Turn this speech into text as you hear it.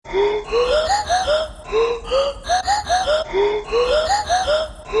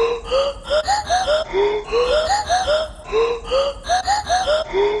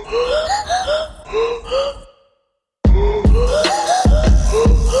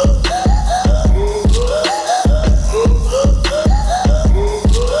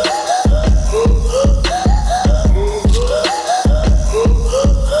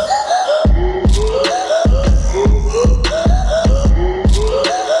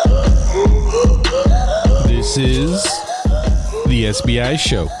SBI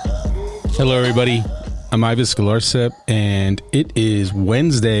show. Hello, everybody. I'm Ives Galarcep, and it is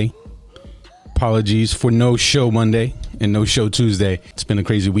Wednesday. Apologies for no show Monday and no show Tuesday. It's been a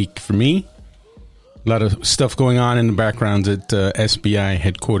crazy week for me. A lot of stuff going on in the background at SBI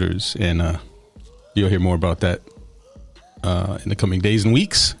headquarters, and you'll hear more about that in the coming days and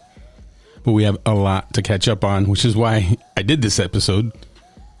weeks. But we have a lot to catch up on, which is why I did this episode.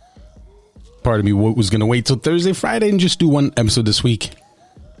 Part of me was going to wait till Thursday, Friday, and just do one episode this week.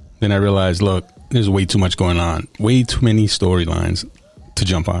 Then I realized, look, there's way too much going on. Way too many storylines to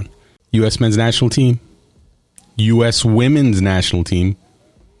jump on. U.S. men's national team. U.S. women's national team.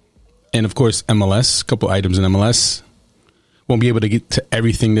 And, of course, MLS. A couple items in MLS. Won't be able to get to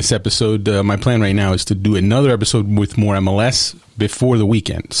everything this episode. My plan right now is to do another episode with more MLS before the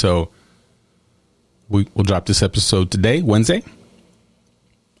weekend. So we'll drop this episode today, Wednesday.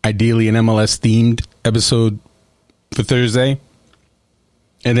 Ideally an MLS-themed episode for Thursday.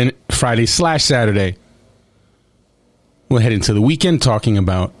 And then Friday/Saturday, we'll head into the weekend talking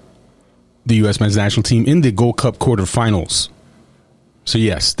about the U.S. men's national team in the Gold Cup quarterfinals. So,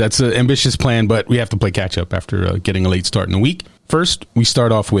 yes, that's an ambitious plan, but we have to play catch-up after getting a late start in the week. First, we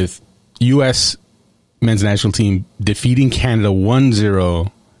start off with U.S. men's national team defeating Canada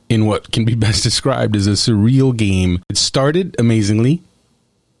 1-0 in what can be best described as a surreal game. It started amazingly,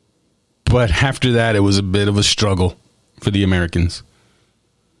 but after that, it was a bit of a struggle for the Americans.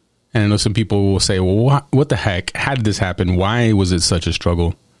 And I know some people will say, well, what the heck? How did this happen? Why was it such a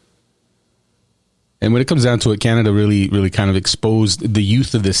struggle? And when it comes down to it, Canada really kind of exposed the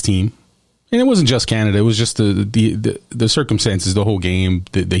youth of this team. And it wasn't just Canada. It was just the circumstances, the whole game,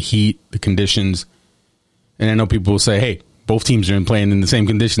 the heat, the conditions. And I know people will say, hey, both teams are playing in the same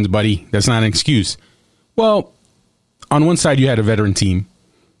conditions, buddy. That's not an excuse. Well, on one side, you had a veteran team.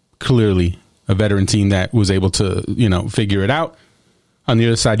 Clearly a veteran team that was able to, figure it out. On the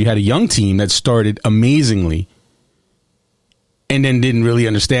other side, you had a young team that started amazingly and then didn't really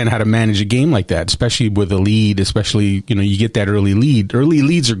understand how to manage a game like that, especially with a lead, especially, you get that early lead. Early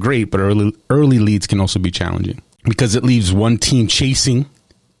leads are great, but early leads can also be challenging because it leaves one team chasing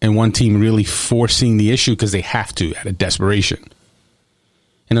and one team really forcing the issue because they have to out of desperation.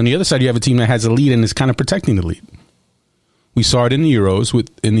 And on the other side, you have a team that has a lead and is kind of protecting the lead. We saw it in the Euros,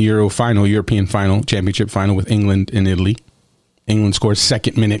 in the Euro final, European final, championship final with England and Italy. England scores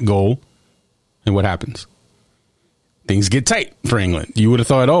second-minute goal. And what happens? Things get tight for England. You would have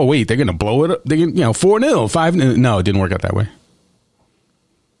thought, oh, wait, they're going to blow it up. They're going 4-0, 5-0. No, it didn't work out that way.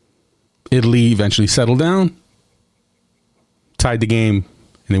 Italy eventually settled down, tied the game,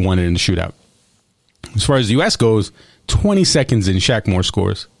 and they won it in the shootout. As far as the U.S. goes, 20 seconds in, Shaq Moore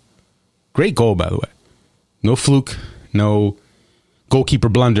scores. Great goal, by the way. No fluke. No goalkeeper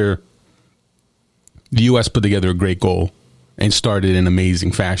blunder. The U.S. put together a great goal and started in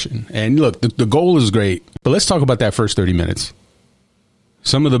amazing fashion. And look, the goal is great, but let's talk about that first 30 minutes.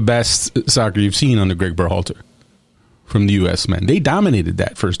 Some of the best soccer you've seen under Greg Berhalter from the U.S. men. They dominated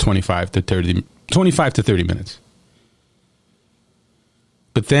that first 25 to 30 minutes.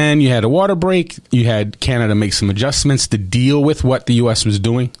 But then you had a water break. You had Canada make some adjustments to deal with what the U.S. was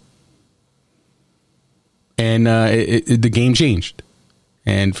doing. And the game changed.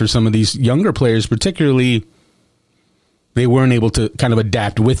 And for some of these younger players, particularly, they weren't able to kind of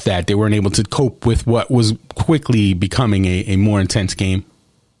adapt with that. They weren't able to cope with what was quickly becoming a more intense game.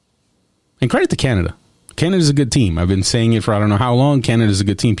 And credit to Canada. Canada's a good team. I've been saying it for I don't know how long. Canada's a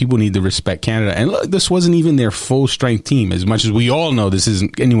good team. People need to respect Canada. And look, this wasn't even their full-strength team. As much as we all know this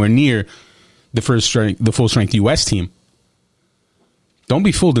isn't anywhere near the full-strength U.S. team. Don't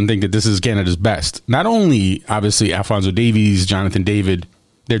be fooled and think that this is Canada's best. Not only, obviously, Alphonso Davies, Jonathan David,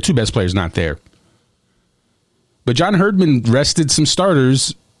 their two best players not there. But John Herdman rested some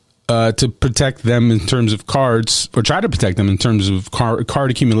starters to protect them in terms of cards, or try to protect them in terms of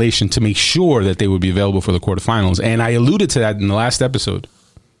card accumulation to make sure that they would be available for the quarterfinals. And I alluded to that in the last episode.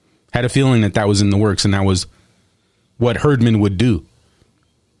 Had a feeling that was in the works, and that was what Herdman would do.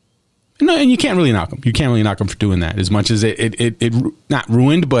 No, and you can't really knock him. You can't really knock him for doing that. As much as it not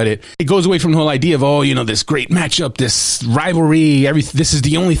ruined, but it goes away from the whole idea of, this great matchup, this rivalry, this is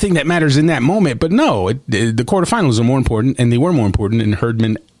the only thing that matters in that moment. But no, the quarterfinals are more important, and they were more important, and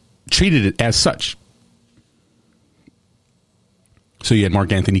Herdman treated it as such. So you had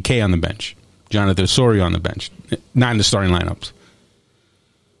Mark Anthony Kaye on the bench, Jonathan Osorio on the bench, not in the starting lineups.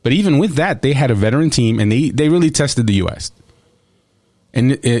 But even with that, they had a veteran team, and they really tested the U.S.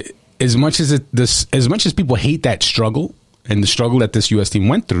 And as much as people hate that struggle and the struggle that this U.S. team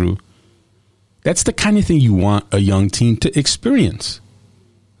went through, that's the kind of thing you want a young team to experience.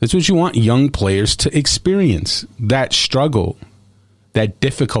 That's what you want young players to experience, that struggle. that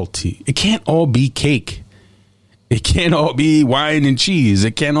difficulty. It can't all be cake. It can't all be wine and cheese.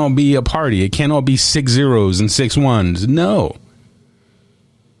 It can't all be a party. It can't all be 6-0s and 6-1s. No.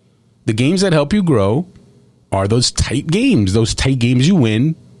 The games that help you grow are those tight games you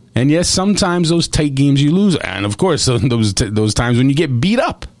win. And yes, sometimes those tight games you lose. And of course, those times when you get beat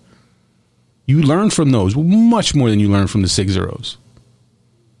up, you learn from those much more than you learn from the 6-0s.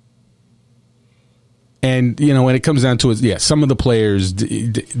 And, when it comes down to it, some of the players,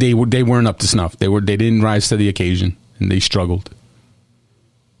 they weren't up to snuff. They didn't rise to the occasion, and they struggled.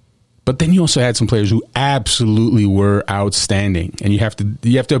 But then you also had some players who absolutely were outstanding, and you have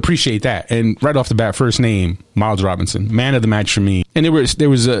to appreciate that. And right off the bat, first name, Miles Robinson, man of the match for me. And there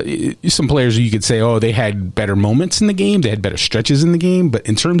was some players who you could say, they had better moments in the game, they had better stretches in the game, but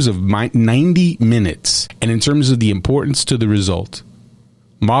in terms of 90 minutes and in terms of the importance to the result,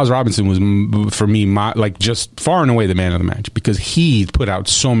 Miles Robinson was, for me, just far and away the man of the match, because he put out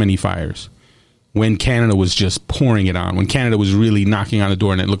so many fires when Canada was just pouring it on, when Canada was really knocking on the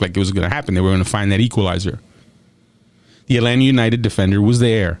door and it looked like it was going to happen. They were going to find that equalizer. The Atlanta United defender was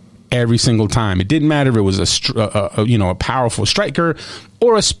there every single time. It didn't matter if it was a powerful striker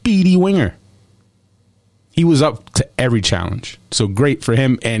or a speedy winger. He was up to every challenge. So great for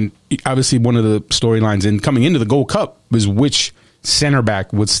him. And obviously one of the storylines in coming into the Gold Cup was which center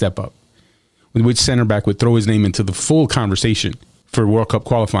back would step up, which center back would throw his name into the full conversation for World Cup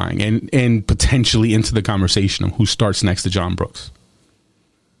qualifying and potentially into the conversation of who starts next to John Brooks.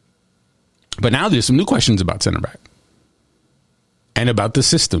 But now there's some new questions about center back and about the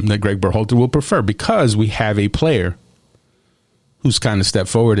system that Greg Berhalter will prefer, because we have a player who's kind of stepped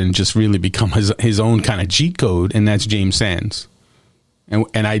forward and just really become his own kind of cheat code, and that's James Sands. And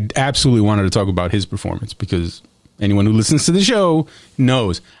I absolutely wanted to talk about his performance, because anyone who listens to the show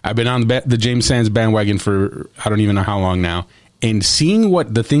knows I've been on the James Sands bandwagon for I don't even know how long now. And seeing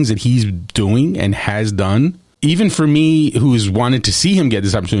what the things that he's doing and has done, even for me, who's wanted to see him get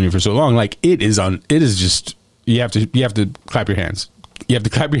this opportunity for so long, it is just, you have to clap your hands. You have to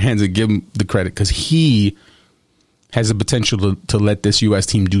clap your hands and give him the credit, because he has the potential to let this U.S.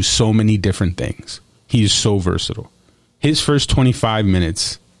 team do so many different things. He is so versatile. His first 25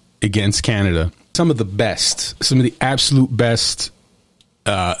 minutes against Canada, some of the absolute best,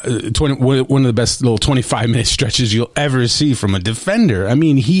 one of the best little 25-minute stretches you'll ever see from a defender. I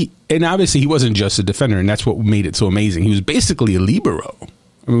mean, obviously he wasn't just a defender, and that's what made it so amazing. He was basically a libero.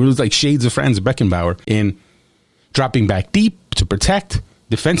 I mean, it was like shades of Franz Beckenbauer in dropping back deep to protect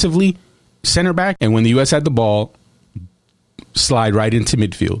defensively, center back, and when the U.S. had the ball, slide right into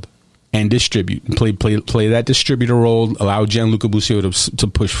midfield and distribute and play that distributor role, allow Gianluca Busio to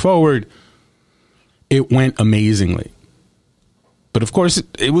push forward. It went amazingly. But of course,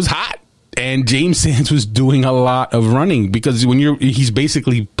 it was hot, and James Sands was doing a lot of running, because he's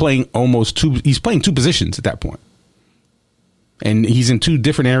basically playing he's playing two positions at that point. And he's in two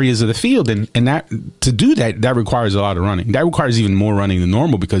different areas of the field, and that to do that requires a lot of running. That requires even more running than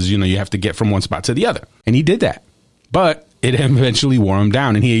normal, because you have to get from one spot to the other. And he did that. But it eventually wore him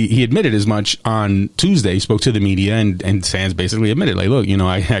down, and he admitted as much on Tuesday. He spoke to the media, and Sands basically admitted, look,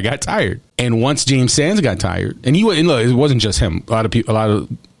 I got tired. And once James Sands got tired, and look, it wasn't just him.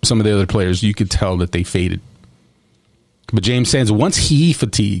 Some of the other players, you could tell that they faded. But James Sands, once he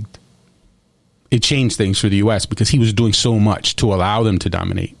fatigued, it changed things for the U.S. because he was doing so much to allow them to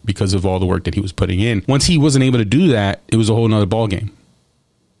dominate because of all the work that he was putting in. Once he wasn't able to do that, it was a whole nother ballgame.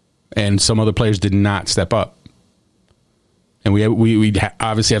 And some other players did not step up. And we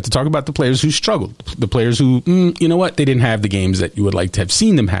obviously have to talk about the players who struggled, the players who, they didn't have the games that you would like to have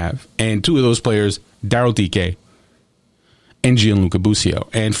seen them have. And two of those players, Daryl Dike and Gianluca Busio.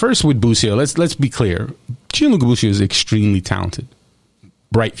 And first with Busio, let's be clear. Gianluca Busio is extremely talented,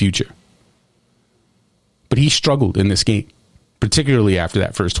 bright future. But he struggled in this game, particularly after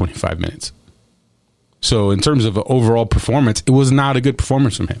that first 25 minutes. So in terms of overall performance, it was not a good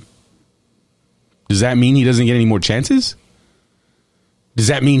performance from him. Does that mean he doesn't get any more chances? Does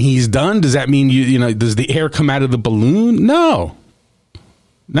that mean he's done? Does that mean, does the air come out of the balloon? No,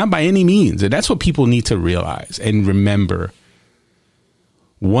 not by any means. And that's what people need to realize and remember.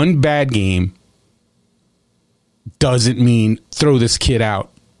 One bad game doesn't mean throw this kid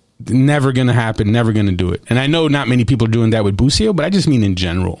out. Never going to happen. Never going to do it. And I know not many people are doing that with Busio, but I just mean in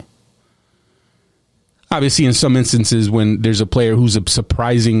general. Obviously, in some instances, when there's a player who's a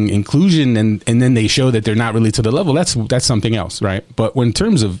surprising inclusion and then they show that they're not really to the level, that's something else, right? But when in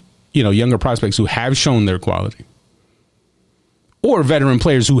terms of, younger prospects who have shown their quality, or veteran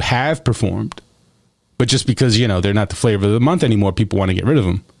players who have performed, but just because, they're not the flavor of the month anymore, people want to get rid of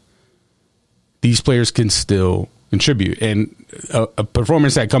them. These players can still contribute. And a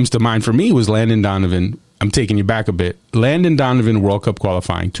performance that comes to mind for me was Landon Donovan. I'm taking you back a bit. Landon Donovan World Cup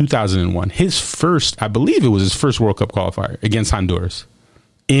qualifying, 2001. I believe it was his first World Cup qualifier against Honduras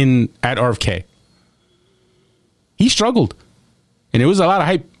at RFK. He struggled. And there was a lot of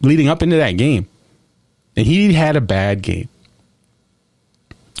hype leading up into that game. And he had a bad game.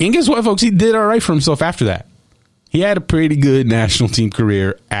 And guess what, folks? He did all right for himself after that. He had a pretty good national team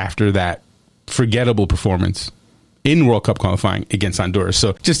career after that forgettable performance in World Cup qualifying against Honduras.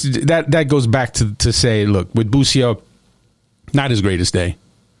 So just that goes back to say, look, with Busio, not his greatest day.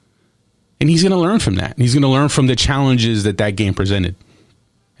 And he's going to learn from that. He's going to learn from the challenges that game presented.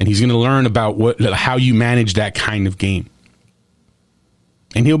 And he's going to learn about how you manage that kind of game.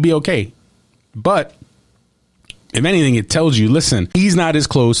 And he'll be okay. But if anything, it tells you, listen, he's not as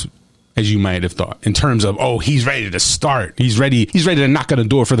close as you might have thought in terms of, oh, he's ready to start. He's ready to knock on the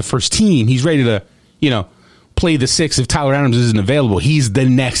door for the first team. He's ready to, play the six if Tyler Adams isn't available. He's the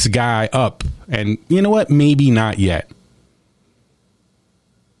next guy up. And you know what? Maybe not yet.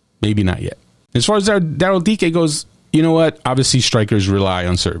 Maybe not yet. As far as Daryl Dike goes, you know what? Obviously, strikers rely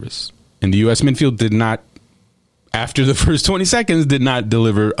on service. And the U.S. midfield did not, after the first 20 seconds, did not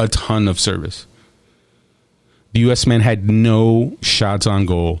deliver a ton of service. The U.S. men had no shots on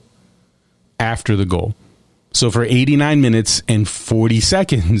goal after the goal. So for 89 minutes and 40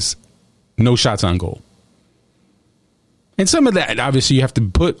 seconds, no shots on goal. And some of that, obviously, you have to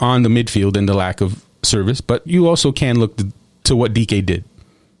put on the midfield and the lack of service, but you also can look to what DK did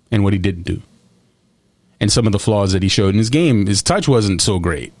and what he didn't do. And some of the flaws that he showed in his game. His touch wasn't so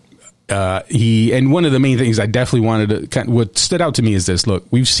great. And one of the main things I definitely wanted to, what stood out to me is this. Look,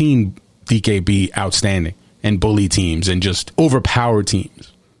 we've seen DK be outstanding and bully teams and just overpower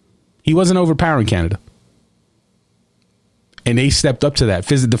teams. He wasn't overpowering Canada. And they stepped up to that.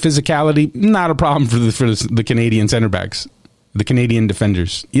 The physicality, not a problem for the Canadian center backs, the Canadian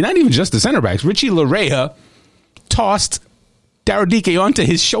defenders. Not even just the center backs. Richie Larea tossed Daryl Dike onto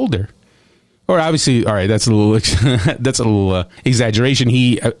his shoulder. Or obviously, all right, that's a little exaggeration. I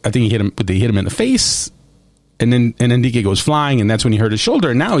think he hit him in the face, and then Dike goes flying, and that's when he hurt his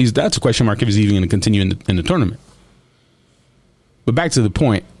shoulder. And now that's a question mark if he's even going to continue in the tournament. But back to the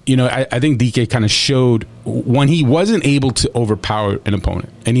point, I think Dike kind of showed when he wasn't able to overpower an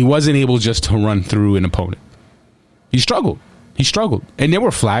opponent, and he wasn't able just to run through an opponent. He struggled. And there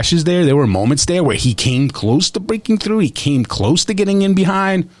were flashes there. There were moments there where he came close to breaking through. He came close to getting in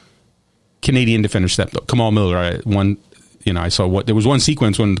behind. Canadian defender stepped up. Kamal Miller, I saw there was one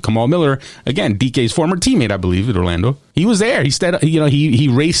sequence when Kamal Miller, again, DK's former teammate, I believe, at Orlando, he was there. He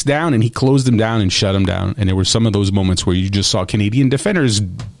raced down and he closed him down and shut him down. And there were some of those moments where you just saw Canadian defenders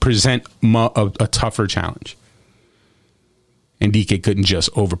present a tougher challenge. And DK couldn't just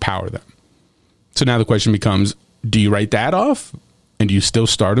overpower them. So now the question becomes, do you write that off? And do you still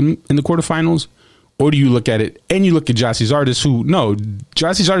start him in the quarterfinals? Or do you look at it and you look at Gyasi Zardes,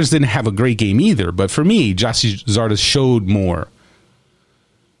 Gyasi Zardes didn't have a great game either. But for me, Gyasi Zardes showed more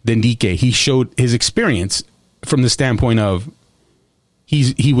than DK. He showed his experience from the standpoint of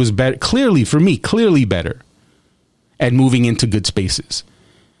he was better, clearly better at moving into good spaces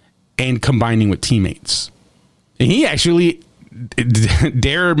and combining with teammates. And he actually,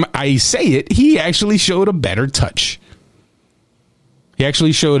 dare I say it, he actually showed a better touch. He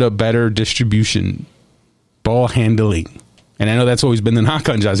actually showed a better distribution, ball handling. And I know that's always been the knock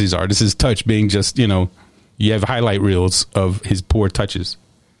on Gyasi Zardes, his touch being just, you have highlight reels of his poor touches.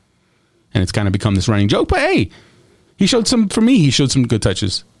 And it's kind of become this running joke. But hey, he showed some good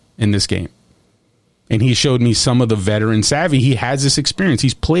touches in this game. And he showed me some of the veteran savvy. He has this experience.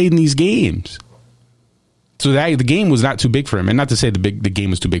 He's played in these games. So the game was not too big for him. And not to say the game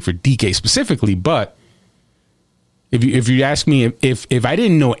was too big for DK specifically, but if you ask me if I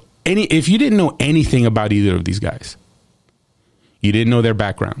didn't know if you didn't know anything about either of these guys, you didn't know their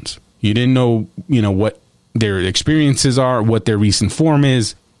backgrounds, you didn't know what their experiences are, what their recent form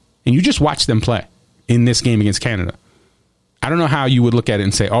is, and you just watch them play in this game against Canada, I don't know how you would look at it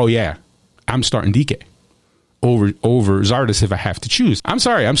and say, oh yeah, I'm starting DK over Zardes if I have to choose. I'm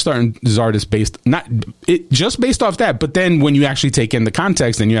sorry, I'm starting Zardes based off that. But then when you actually take in the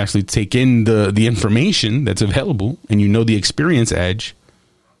context and you actually take in the information that's available and the experience edge,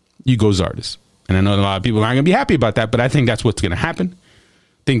 you go Zardes. And I know a lot of people aren't going to be happy about that, but I think that's what's going to happen.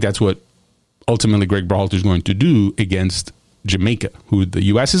 I think that's what ultimately Greg Berhalter is going to do against Jamaica, who the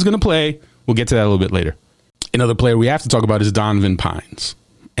U.S. is going to play. We'll get to that a little bit later. Another player we have to talk about is Donovan Pines.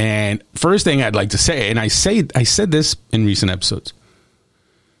 And first thing I'd like to say, and I said this in recent episodes,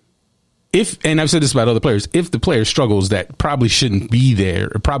 and I've said this about other players, if the player struggles that probably shouldn't be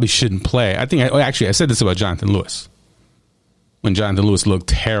there or probably shouldn't play, I said this about Jonathan Lewis when Jonathan Lewis looked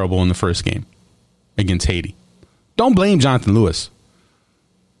terrible in the first game against Haiti. Don't blame Jonathan Lewis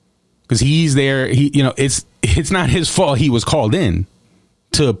because he's there. It's not his fault he was called in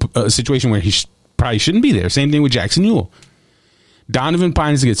to a situation where he probably shouldn't be there. Same thing with Jackson Ewell. Donovan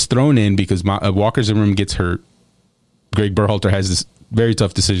Pines gets thrown in because Walker Zimmerman gets hurt. Greg Berhalter has this very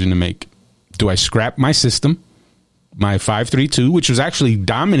tough decision to make. Do I scrap my system, my 5-3-2, which was actually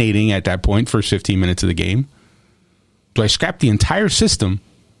dominating at that point, first 15 minutes of the game? Do I scrap the entire system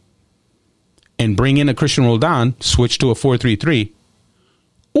and bring in a Christian Roldan, switch to a 4-3-3?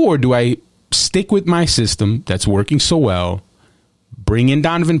 Or do I stick with my system that's working so well, bring in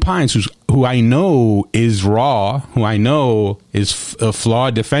Donovan Pines, who I know is raw, who I know is a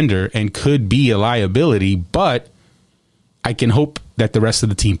flawed defender and could be a liability, but I can hope that the rest of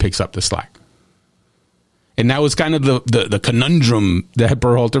the team picks up the slack. And that was kind of the conundrum that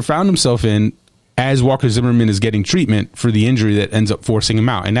Berhalter found himself in as Walker Zimmerman is getting treatment for the injury that ends up forcing him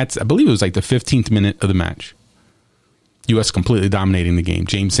out. And that's, I believe it was like the 15th minute of the match. U.S. completely dominating the game.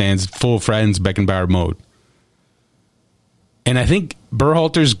 James Sands, full friends, Beckenbauer mode. And I think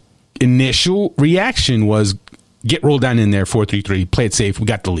Berhalter's initial reaction was get rolled down in there, 4-3-3, play it safe, we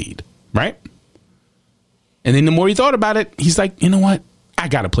got the lead, right? And then the more he thought about it, he's like, you know what? I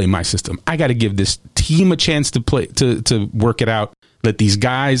got to play my system. I got to give this team a chance to play, to work it out. Let these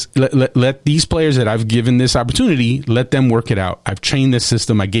guys, let these players that I've given this opportunity, let them work it out. I've trained this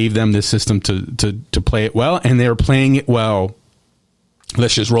system. I gave them this system to play it well, and they're playing it well.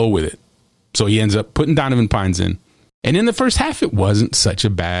 Let's just roll with it. So he ends up putting Donovan Pines in. And in the first half, it wasn't such a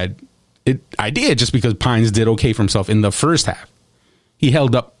bad idea just because Pines did okay for himself in the first half. He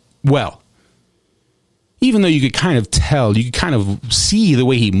held up well. Even though you could kind of tell, you could kind of see the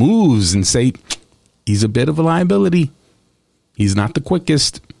way he moves and say, he's a bit of a liability. He's not the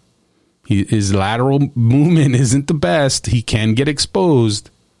quickest. His lateral movement isn't the best. He can get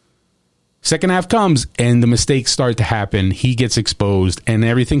exposed. Second half comes and the mistakes start to happen. He gets exposed and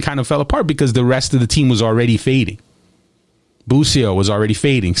everything kind of fell apart because the rest of the team was already fading. Busio was already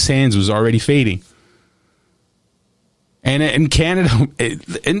fading. Sands was already fading. And Canada,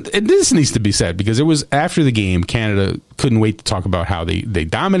 and this needs to be said because it was after the game, Canada couldn't wait to talk about how they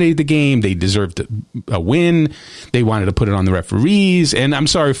dominated the game. They deserved a win. They wanted to put it on the referees. And I'm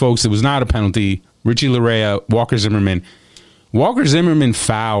sorry, folks, it was not a penalty. Richie Larea, Walker Zimmerman. Walker Zimmerman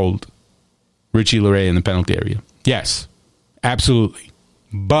fouled Richie Larea in the penalty area. Yes, absolutely.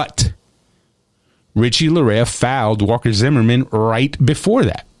 But Richie Larea fouled Walker Zimmerman right before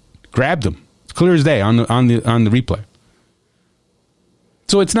that. Grabbed him. It's clear as day on the replay.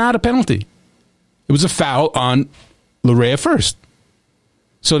 So it's not a penalty. It was a foul on Larea first.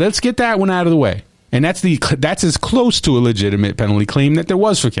 So let's get that one out of the way. And that's as close to a legitimate penalty claim that there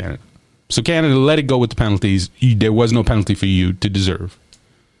was for Canada. So Canada let it go with the penalties. There was no penalty for you to deserve.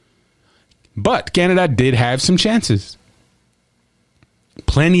 But Canada did have some chances.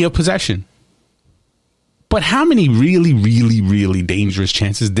 Plenty of possession. But how many really, really, really dangerous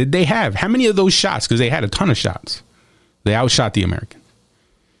chances did they have? How many of those shots? Because they had a ton of shots. They outshot the Americans.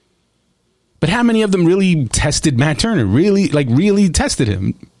 But how many of them really tested Matt Turner? Really tested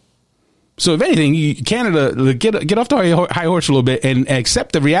him? So if anything, Canada, get off the high horse a little bit and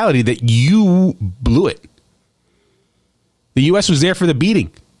accept the reality that you blew it. The U.S. was there for the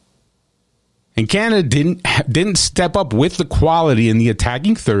beating. And Canada didn't step up with the quality in the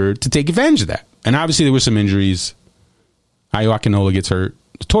attacking third to take advantage of that. And obviously there were some injuries. Ayo Akinola gets hurt.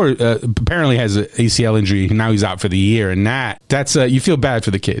 Apparently has an ACL injury. And now he's out for the year. And that's you feel bad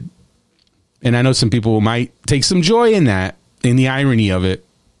for the kid. And I know some people might take some joy in that, in the irony of it,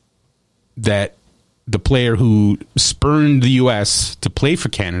 that the player who spurned the U.S. to play for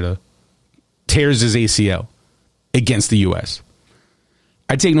Canada tears his ACL against the U.S.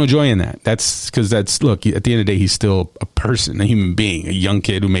 I take no joy in that. Look, at the end of the day, he's still a person, a human being, a young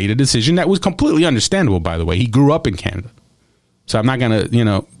kid who made a decision that was completely understandable, by the way. He grew up in Canada. So I'm not going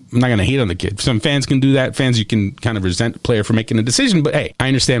to hate on the kid. Some fans can do that. Fans, you can kind of resent the player for making a decision, but hey, I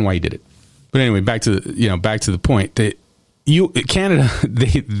understand why he did it. But anyway, back to the point that Canada,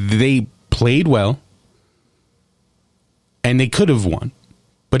 they played well and they could have won,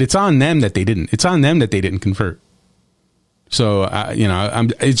 but it's on them that they didn't. It's on them that they didn't convert. So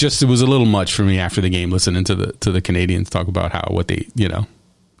it was a little much for me after the game listening to the Canadians talk about what they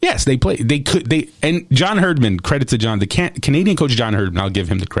yes, they played, and John Herdman, credit to John, the Canadian coach John Herdman, I'll give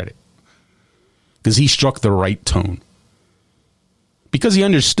him the credit because he struck the right tone because he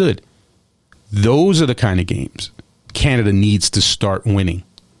understood. Those are the kind of games Canada needs to start winning.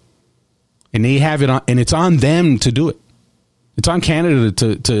 And they have it on, and it's on them to do it. It's on Canada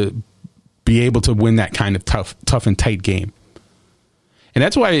to be able to win that kind of tough and tight game. And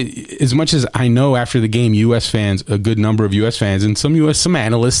that's why, as much as I know after the game, U.S. fans, a good number of U.S. fans and some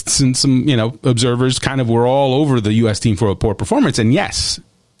analysts and some, observers kind of were all over the U.S. team for a poor performance. And yes,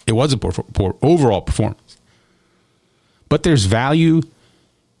 it was a poor overall performance. But there's value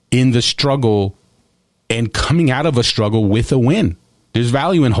in the struggle and coming out of a struggle with a win. There's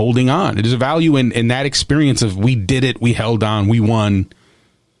value in holding on. There's a value in that experience of we did it, we held on, we won.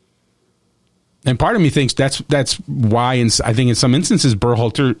 And part of me thinks that's why I think in some instances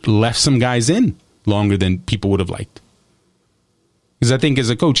Berhalter left some guys in longer than people would have liked. Because I think as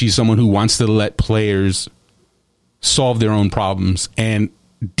a coach, he's someone who wants to let players solve their own problems and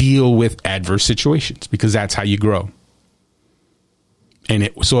deal with adverse situations, because that's how you grow. And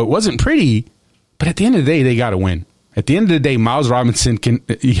so it wasn't pretty, but at the end of the day, they got to win. At the end of the day, Miles Robinson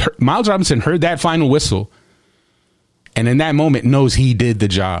heard that final whistle, and in that moment knows he did the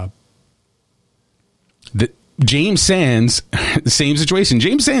job. James Sands, the same situation.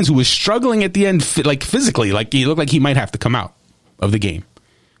 James Sands, who was struggling at the end, physically, like he looked like he might have to come out of the game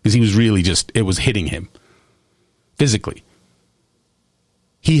because he was really it was hitting him physically.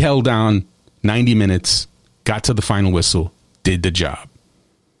 He held down 90 minutes, got to the final whistle, did the job.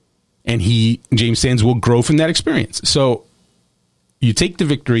 And James Sands will grow from that experience. So you take the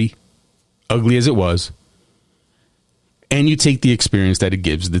victory, ugly as it was, and you take the experience that it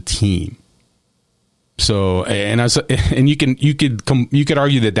gives the team. So, and you could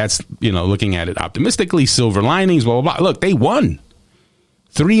argue that that's, looking at it optimistically, silver linings, blah, blah, blah. Look, they won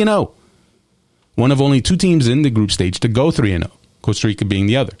 3-0. One of only two teams in the group stage to go 3-0, Costa Rica being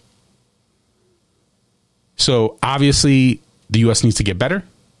the other. So obviously the U.S. needs to get better.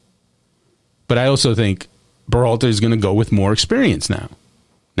 But I also think Berhalter is going to go with more experience now.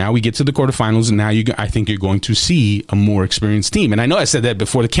 Now we get to the quarterfinals, and now I think you're going to see a more experienced team. And I know I said that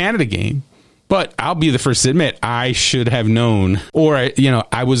before the Canada game, but I'll be the first to admit I should have known, or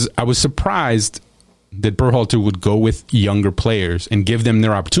I was surprised that Berhalter would go with younger players and give them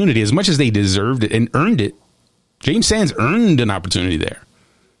their opportunity as much as they deserved it and earned it. James Sands earned an opportunity there.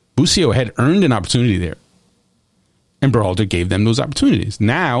 Busio had earned an opportunity there, and Berhalter gave them those opportunities.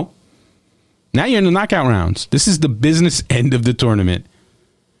 Now you're in the knockout rounds. This is the business end of the tournament.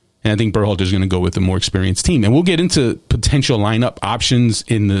 And I think Berhalter is going to go with a more experienced team. And we'll get into potential lineup options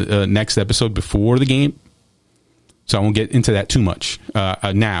in the next episode before the game. So I won't get into that too much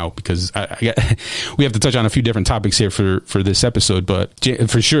now, because we have to touch on a few different topics here for this episode. But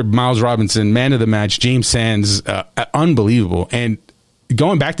for sure, Miles Robinson, man of the match, James Sands, unbelievable. And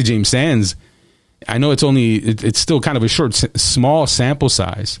going back to James Sands, I know it's still kind of a small sample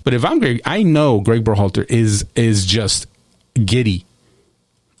size. But if I'm Greg, I know Greg Berhalter is just giddy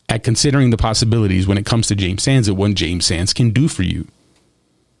at considering the possibilities when it comes to James Sands and what James Sands can do for you.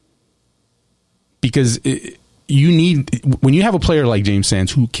 Because when you have a player like James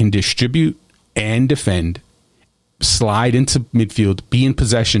Sands who can distribute and defend, slide into midfield, be in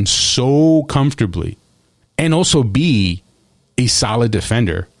possession so comfortably, and also be a solid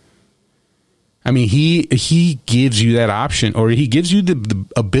defender. I mean, he gives you that option, or he gives you the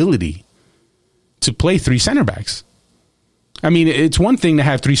ability to play three center backs. I mean, it's one thing to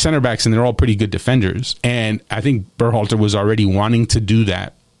have three center backs and they're all pretty good defenders. And I think Berhalter was already wanting to do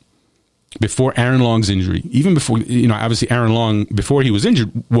that before Aaron Long's injury. Even before, obviously Aaron Long, before he was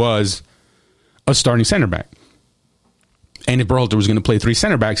injured, was a starting center back. And if Berhalter was going to play three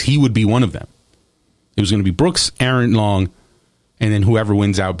center backs, he would be one of them. It was going to be Brooks, Aaron Long, and then whoever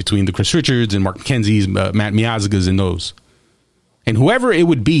wins out between the Chris Richards and Mark McKenzie's, Matt Miazga's, and those. And whoever it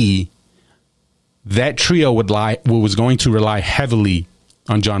would be, that trio was going to rely heavily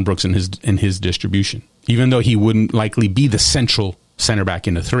on John Brooks and his distribution, even though he wouldn't likely be the central center back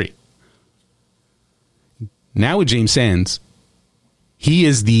in the three. Now with James Sands, he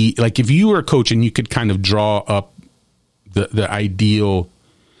is if you were a coach and you could kind of draw up the ideal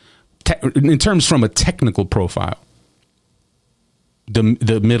in terms from a technical profile,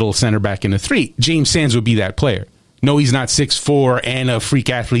 the middle center back in the three, James Sands would be that player. No, he's not 6'4" and a freak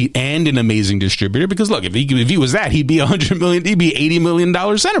athlete and an amazing distributor, because look, if he was that, he'd be $100 million, he'd be $80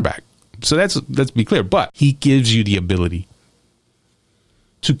 million center back. So let's be clear. But he gives you the ability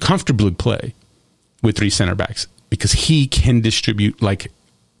to comfortably play with three center backs, because he can distribute like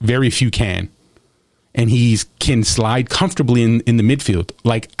very few can, and he can slide comfortably in the midfield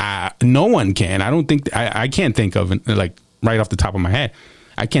like no one can. I can't think of like right off the top of my head.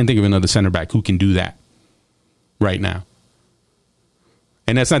 I can't think of another center back who can do that right now.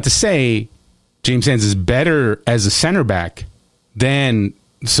 And that's not to say James Sands is better as a center back than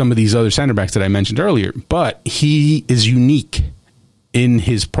some of these other center backs that I mentioned earlier, but he is unique in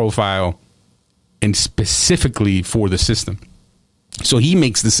his profile and specifically for the system. So he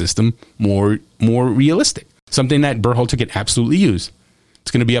makes the system more realistic, something that Berhalter could absolutely use.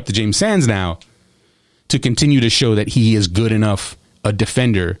 It's going to be up to James Sands now to continue to show that he is good enough a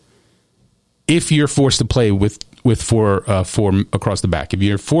defender if you're forced to play with four across the back. If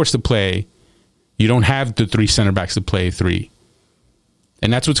you're forced to play, you don't have the three center backs to play three.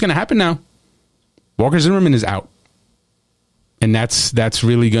 And that's what's going to happen now. Walker Zimmerman is out. And that's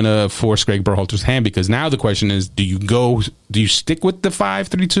really going to force Greg Berhalter's hand, because now the question is, do you stick with the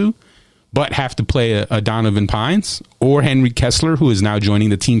 5-3-2 but have to play a Donovan Pines or Henry Kessler, who is now joining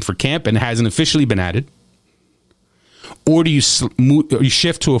the team for camp and hasn't officially been added? Or do you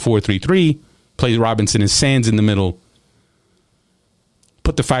shift to a 4-3-3, play Robinson and Sands in the middle,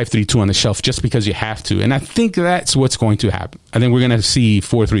 put the 5-3-2 on the shelf just because you have to? And I think that's what's going to happen. I think we're going to see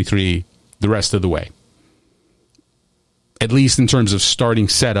 4-3-3 the rest of the way. At least in terms of starting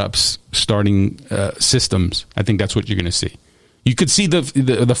setups, starting systems, I think that's what you're going to see. You could see the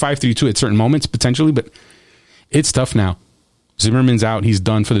 5-3-2 at certain moments potentially, but it's tough now. Zimmerman's out. He's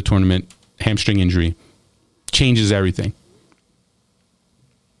done for the tournament. Hamstring injury changes everything.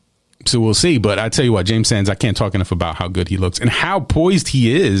 So we'll see. But I tell you what, James Sands, I can't talk enough about how good he looks and how poised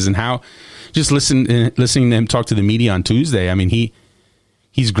he is, and how just listening to him talk to the media on Tuesday. I mean,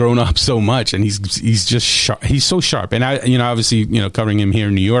 he's grown up so much, and he's just sharp. He's so sharp. And obviously, covering him here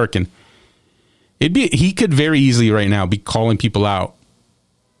in New York, and he could very easily right now be calling people out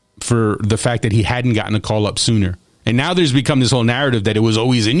for the fact that he hadn't gotten a call up sooner. And now there's become this whole narrative that it was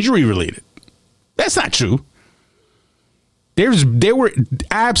always injury related. That's not true. There were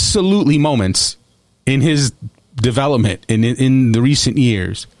absolutely moments in his development in the recent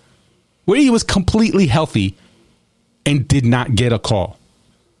years where he was completely healthy and did not get a call.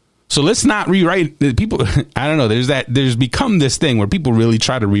 So let's not rewrite the people. I don't know. There's become this thing where people really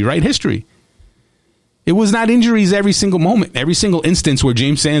try to rewrite history. It was not injuries every single moment, every single instance where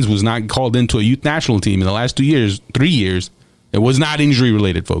James Sands was not called into a youth national team in the last 3 years. It was not injury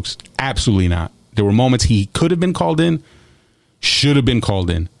related, folks. Absolutely not. There were moments he could have been called in, should have been called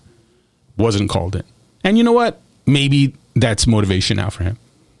in, wasn't called in. And you know what? Maybe that's motivation now for him.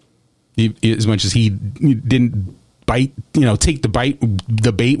 As much as he didn't take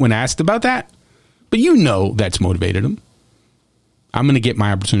the bait when asked about that. But that's motivated him. I'm going to get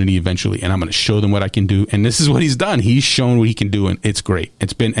my opportunity eventually, and I'm going to show them what I can do. And this is what he's done. He's shown what he can do, and it's great.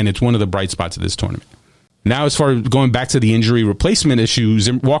 It's one of the bright spots of this tournament. Now, as far as going back to the injury replacement issues,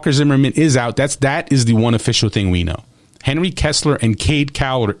 Walker Zimmerman is out. That is the one official thing we know. Henry Kessler and Cade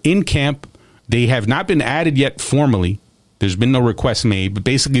Cowell are in camp. They have not been added yet formally. There's been no request made, but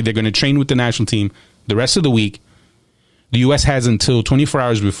basically they're going to train with the national team the rest of the week. The U.S. has until 24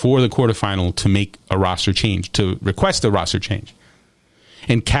 hours before the quarterfinal to make a roster change, to request a roster change.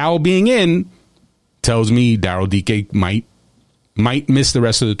 And Cowell being in tells me Daryl Dike might miss the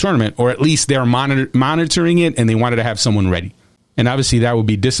rest of the tournament, or at least they're monitoring it and they wanted to have someone ready. And obviously that would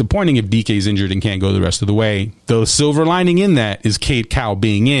be disappointing if Dike is injured and can't go the rest of the way. The silver lining in that is Cade Cowell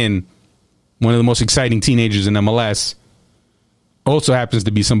being in, one of the most exciting teenagers in MLS, also happens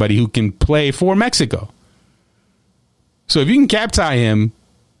to be somebody who can play for Mexico. So if you can cap tie him,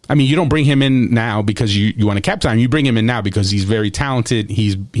 I mean, you don't bring him in now because you want to cap tie him. You bring him in now because he's very talented.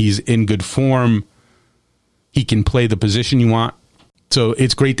 He's in good form. He can play the position you want. So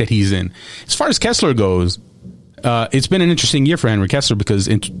it's great that he's in. As far as Kessler goes, it's been an interesting year for Henry Kessler, because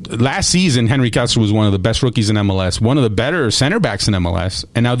last season, Henry Kessler was one of the best rookies in MLS, one of the better center backs in MLS.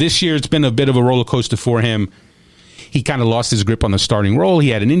 And now this year, it's been a bit of a roller coaster for him. He kind of lost his grip on the starting role. He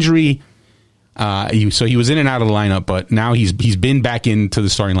had an injury. So he was in and out of the lineup, but now he's been back into the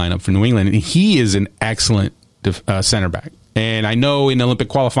starting lineup for New England, and he is an excellent center back. And I know in Olympic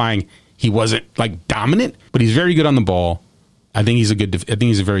qualifying he wasn't like dominant, but he's very good on the ball. I think he's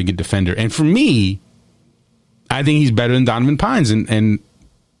a very good defender. And for me, I think he's better than Donovan Pines. And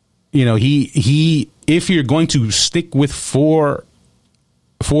he if you're going to stick with 4-3-3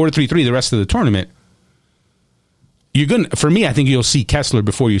 the rest of the tournament, for me, I think you'll see Kessler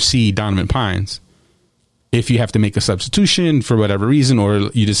before you see Donovan Pines. If you have to make a substitution for whatever reason, or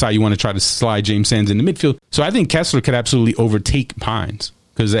you decide you want to try to slide James Sands into midfield. So I think Kessler could absolutely overtake Pines.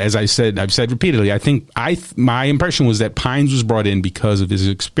 Because as I've said repeatedly, I think my impression was that Pines was brought in because of his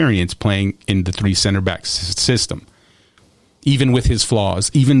experience playing in the three center back system. Even with his flaws,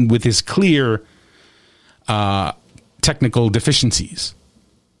 even with his clear technical deficiencies.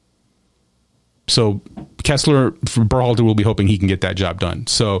 So Kessler, for Berhalter, will be hoping he can get that job done.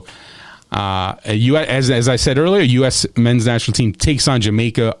 So As I said earlier, U.S. men's national team takes on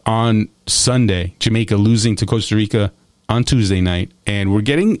Jamaica on Sunday. Jamaica losing to Costa Rica on Tuesday night, and we're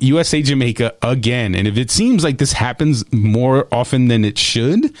getting USA Jamaica again. And if it seems like this happens more often than it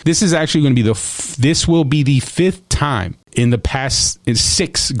should, this is actually going to be this will be the fifth time in the past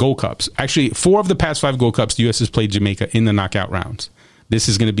 6 Gold Cups. Actually, 4 of the past 5 Gold Cups, the U.S. has played Jamaica in the knockout rounds. This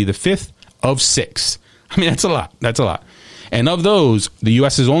is going to be the 5th of 6. I mean, that's a lot. That's a lot. And of those, the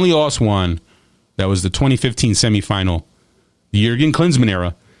U.S. has only lost one. That was the 2015 semifinal, the Jurgen Klinsmann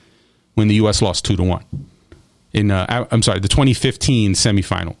era, when the U.S. lost 2-1. The 2015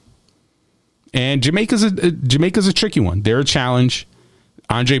 semifinal. And Jamaica's a tricky one. They're a challenge.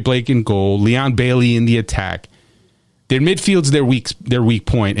 Andre Blake in goal, Leon Bailey in the attack. Their midfield's their weak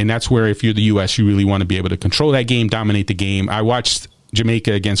point, and that's where, if you're the U.S., you really want to be able to control that game, dominate the game. I watched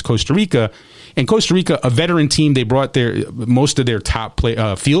Jamaica against Costa Rica, and Costa Rica, a veteran team, they brought most of their top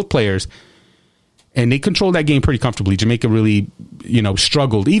field players, and they controlled that game pretty comfortably. Jamaica really,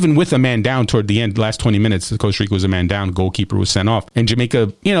 struggled, even with a man down toward the end. Last 20 minutes, Costa Rica was a man down. Goalkeeper was sent off, and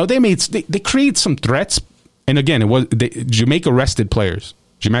Jamaica, they created some threats. And again, Jamaica rested players.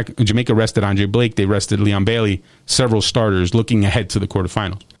 Jamaica rested Andre Blake. They rested Leon Bailey. Several starters looking ahead to the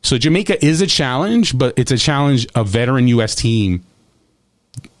quarterfinals. So Jamaica is a challenge, but it's a challenge a veteran U.S. team,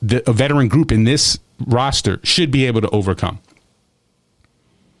 a veteran group in this roster should be able to overcome.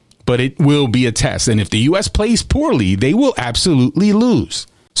 But it will be a test. And if the U.S. plays poorly, they will absolutely lose.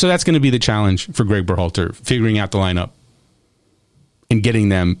 So that's going to be the challenge for Greg Berhalter, figuring out the lineup and getting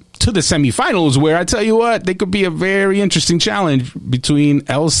them to the semifinals, where I tell you what, they could be a very interesting challenge between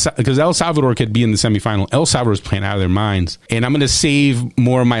because El Salvador could be in the semifinal. El Salvador is playing out of their minds. And I'm going to save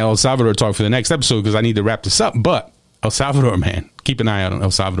more of my El Salvador talk for the next episode because I need to wrap this up. But El Salvador, man, keep an eye out on El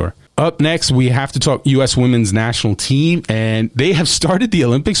Salvador. Up next, we have to talk U.S. women's national team, and they have started the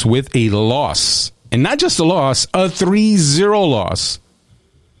Olympics with a loss. And not just a loss, a 3-0 loss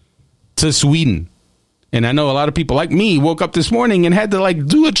to Sweden. And I know a lot of people like me woke up this morning and had to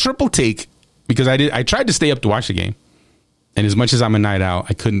do a triple take because I tried to stay up to watch the game. And as much as I'm a night owl,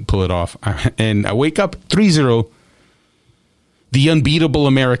 I couldn't pull it off. And I wake up 3-0. The unbeatable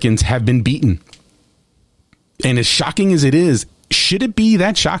Americans have been beaten. And as shocking as it is, should it be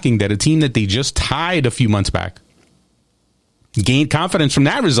that shocking that a team that they just tied a few months back gained confidence from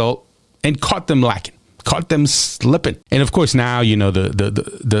that result and caught them lacking, caught them slipping? And of course, now you're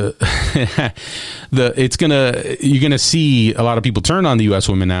gonna see a lot of people turn on the U.S.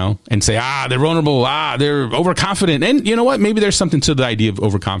 women now and say, they're vulnerable, they're overconfident. And you know what? Maybe there's something to the idea of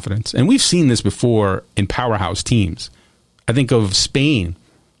overconfidence. And we've seen this before in powerhouse teams. I think of Spain,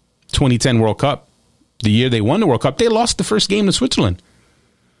 2010 World Cup. The year they won the World Cup, they lost the first game to Switzerland.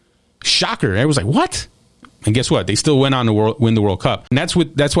 Shocker. Everyone was like, what? And guess what? They still went on to win the World Cup. And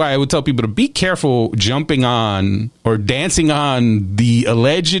that's why I would tell people to be careful jumping on or dancing on the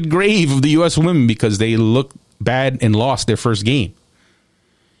alleged grave of the U.S. women because they look bad and lost their first game.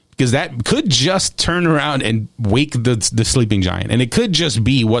 Because that could just turn around and wake the sleeping giant. And it could just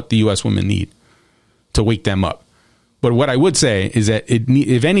be what the U.S. women need to wake them up. But what I would say is that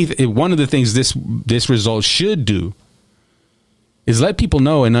one of the things this result should do is let people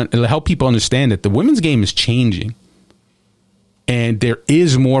know and help people understand that the women's game is changing, and there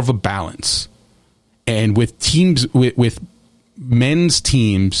is more of a balance. And with teams with men's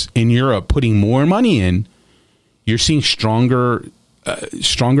teams in Europe putting more money in, you're seeing stronger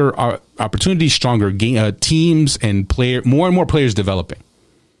opportunities, stronger teams, and more and more players developing,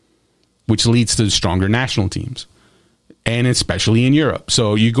 which leads to stronger national teams. And especially in Europe.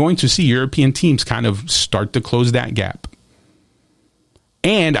 So you're going to see European teams kind of start to close that gap.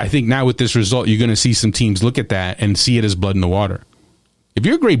 And I think now with this result, you're going to see some teams look at that and see it as blood in the water. If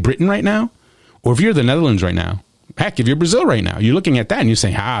you're Great Britain right now, or if you're the Netherlands right now, heck, if you're Brazil right now, you're looking at that and you're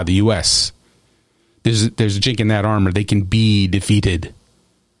saying, the U.S., there's a chink in that armor. They can be defeated.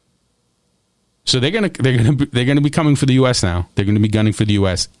 So they're gonna be coming for the U.S. now. They're going to be gunning for the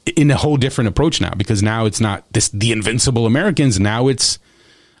U.S. in a whole different approach now, because now it's not the invincible Americans. Now it's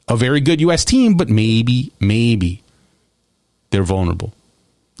a very good U.S. team, but maybe they're vulnerable.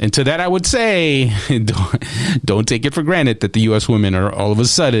 And to that, I would say, don't take it for granted that the U.S. women are all of a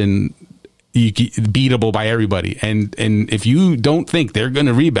sudden beatable by everybody. And if you don't think they're going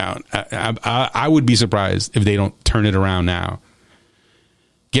to rebound, I would be surprised if they don't turn it around now,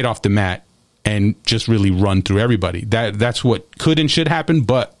 get off the mat, and just really run through everybody. That's what could and should happen,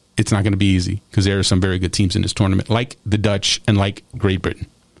 but it's not going to be easy because there are some very good teams in this tournament, like the Dutch and like Great Britain.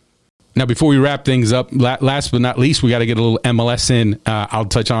 Now, before we wrap things up, last but not least, we got to get a little MLS in. I'll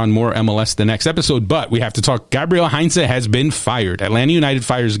touch on more MLS the next episode, but we have to talk. Gabriel Heinze has been fired. Atlanta United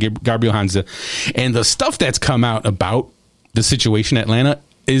fires Gabriel Heinze. And the stuff that's come out about the situation at Atlanta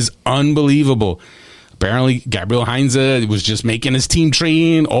is unbelievable. Apparently, Gabriel Heinze was just making his team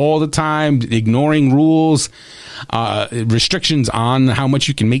train all the time, ignoring rules, restrictions on how much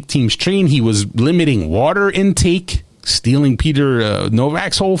you can make teams train. He was limiting water intake, stealing Peter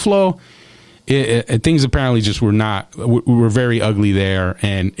Novak's whole flow. Things apparently just were very ugly there,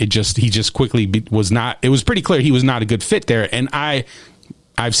 and he just quickly was not. It was pretty clear he was not a good fit there. And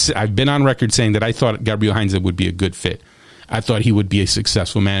I've been on record saying that I thought Gabriel Heinze would be a good fit. I thought he would be a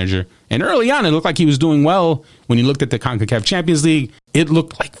successful manager. And early on, it looked like he was doing well. When you looked at the CONCACAF Champions League, it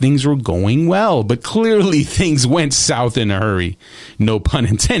looked like things were going well. But clearly, things went south in a hurry. No pun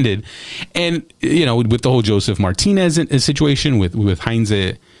intended. And, with the whole Joseph Martinez situation, with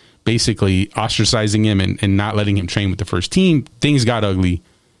Heinze basically ostracizing him and not letting him train with the first team, things got ugly.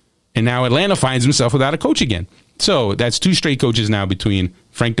 And now Atlanta finds himself without a coach again. So that's 2 straight coaches now between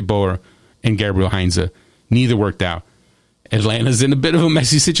Frank de Boer and Gabriel Heinze. Neither worked out. Atlanta's in a bit of a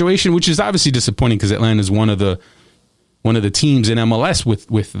messy situation, which is obviously disappointing because Atlanta's one of the teams in MLS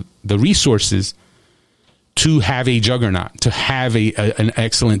with the resources to have a juggernaut, to have an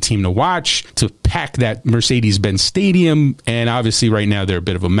excellent team to watch, to pack that Mercedes-Benz Stadium. And obviously right now they're a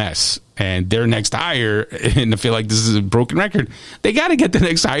bit of a mess. And their next hire, and I feel like this is a broken record, they got to get the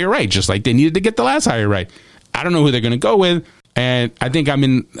next hire right, just like they needed to get the last hire right. I don't know who they're going to go with. And I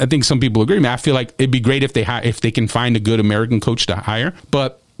think some people agree. I feel like it'd be great if they can find a good American coach to hire.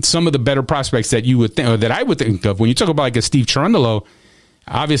 But some of the better prospects that you would think, or that I would think of when you talk about like a Steve Cherundolo,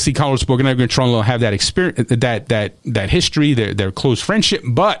 obviously Carlos Bocanegra and Cherundolo have that experience, that history, their close friendship.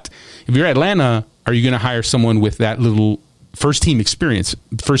 But if you're Atlanta, are you going to hire someone with that little first team experience,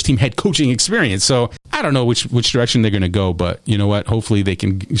 first team head coaching experience? So I don't know which direction they're going to go. But you know what? Hopefully they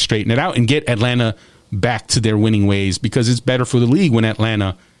can straighten it out and get Atlanta back to their winning ways, because it's better for the league when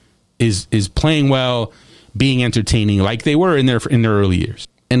Atlanta is playing well, being entertaining like they were in their early years.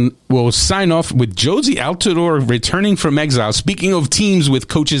 And we'll sign off with Jozy Altidore returning from exile. Speaking of teams with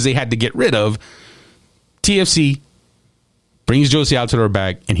coaches they had to get rid of, TFC brings Jozy Altidore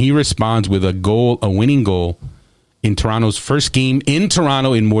back, and he responds with a winning goal in Toronto's first game in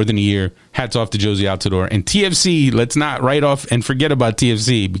Toronto in more than a year. Hats off to Jozy Altidore. And TFC, let's not write off and forget about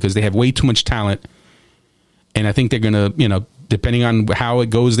TFC, because they have way too much talent. And I think they're going to, depending on how it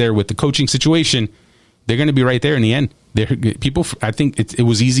goes there with the coaching situation, they're going to be right there in the end. I think it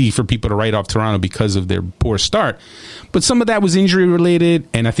was easy for people to write off Toronto because of their poor start. But some of that was injury related,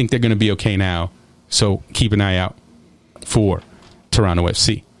 and I think they're going to be okay now. So keep an eye out for Toronto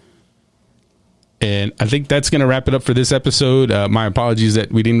FC. And I think that's going to wrap it up for this episode. My apologies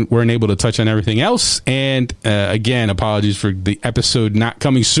that we weren't able to touch on everything else. And again, apologies for the episode not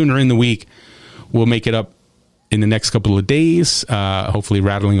coming sooner in the week. We'll make it up in the next couple of days, hopefully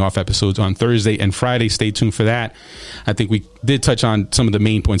rattling off episodes on Thursday and Friday. Stay tuned for that. I think we did touch on some of the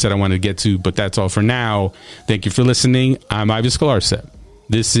main points that I wanted to get to, but that's all for now. Thank you for listening. I'm Ives Galarcep.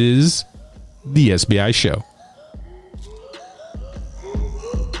 This is the SBI Show.